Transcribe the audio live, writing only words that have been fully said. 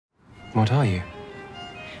What are you?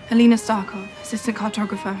 Alina Starkov, assistant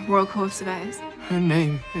cartographer, Royal Corps of Surveyors. Her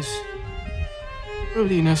name is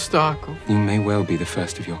Alina Starkov. You may well be the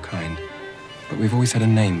first of your kind, but we've always had a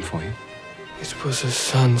name for you. It was a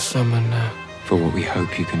sun summoner. For what we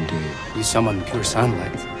hope you can do. You summon pure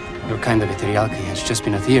sunlight. Your kind of ethereality has just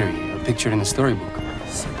been a theory, a picture in a storybook.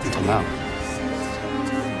 Until now.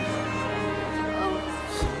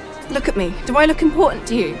 Look at me. Do I look important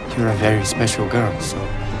to you? You're a very special girl, so...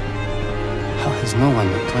 how has no one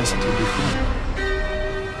looked twice at you before?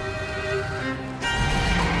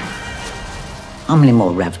 How many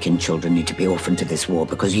more Ravkin children need to be orphaned to this war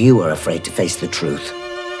because you are afraid to face the truth?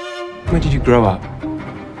 Where did you grow up?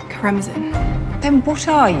 Crimson. Then what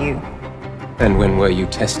are you? And when were you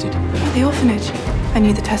tested? At the orphanage. I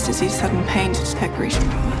knew the testers used sudden pain to detect Grecian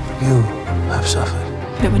power. You have suffered.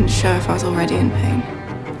 But it wouldn't show if I was already in pain.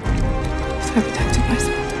 So I protected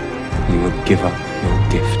myself. You would give up your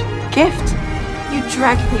gift. Gift? You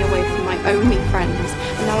dragged me away from my only friends.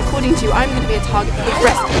 And now, according to you, I'm going to be a target for the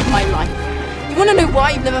rest of my life. You want to know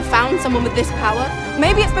why you've never found someone with this power?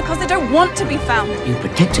 Maybe it's because they don't want to be found. You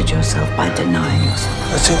protected yourself by denying yourself.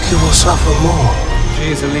 I think you will suffer more.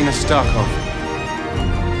 She is Alina Starkov.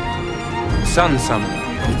 Sun Summoner.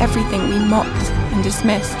 The everything we mocked and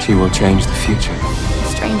dismissed. She will change the future. A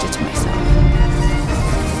stranger to myself.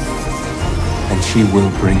 And she will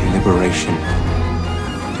bring liberation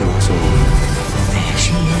to us all. There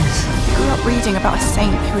she is. I grew up reading about a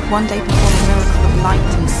saint who would one day perform a miracle of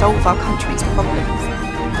light and solve our country's problems.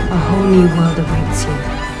 A whole new world awaits you.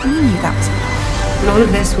 And you knew that was And all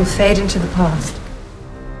of this will fade into the past.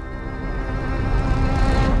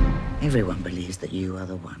 Everyone believes that you are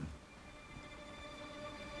the one.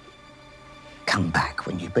 Come back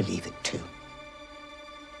when you believe it too.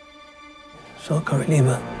 So,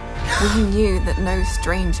 Karolina. We knew that no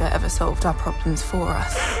stranger ever solved our problems for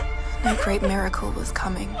us. No great miracle was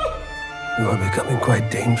coming. You are becoming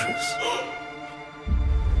quite dangerous.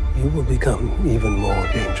 You will become even more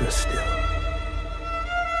dangerous still.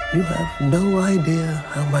 You have no idea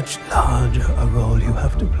how much larger a role you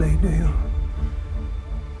have to play, do you?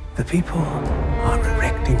 The people are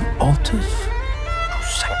erecting altars to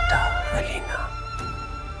Sancta Alina.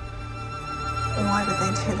 Why would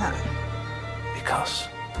they do that? Because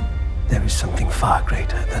there is something far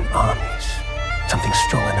greater than armies. Something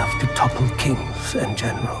strong enough to topple kings and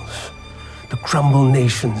generals, to crumble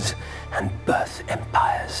nations and birth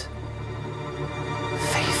empires.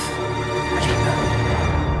 Faith, Alina.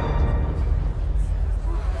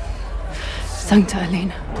 Sancta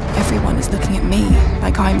Alina. Everyone is looking at me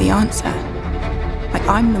like I'm the answer. Like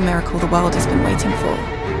I'm the miracle the world has been waiting for.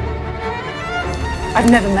 I've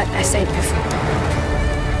never met a saint before.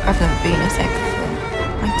 I've never been a saint before.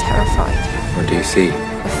 I'm terrified. What do you see?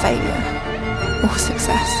 A failure. Or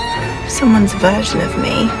success. Someone's version of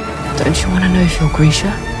me. Don't you want to know if you're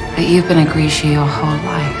Grisha? That you've been a Grisha your whole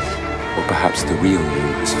life. Or perhaps the real you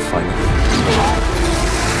is finally.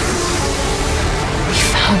 We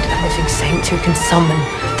found a living saint who can summon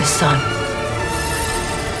the sun.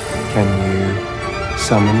 Can you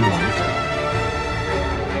summon light?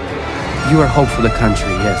 You are hope for the country,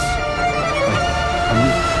 yes. But I'm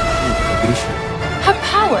a Grisha. Her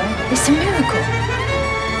power is a miracle.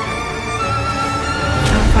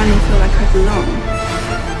 I finally feel like I belong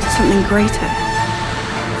to something greater.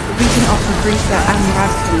 We can offer Grisha and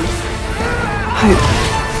Ravkins hope.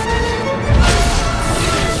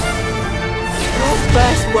 Your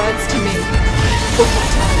first words to me were what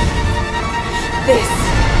I am. This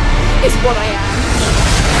is what I am.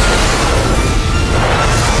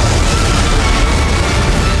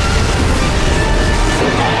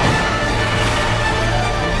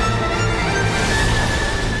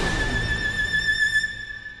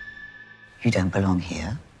 You don't belong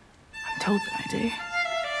here. I'm told that I do.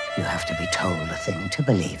 You have to be told a thing to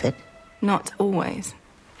believe it. Not always.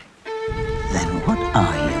 Then what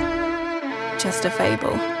are you? Just a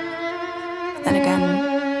fable. Then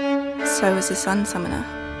again, so is a sun summoner.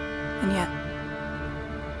 And yet,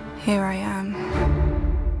 here I am.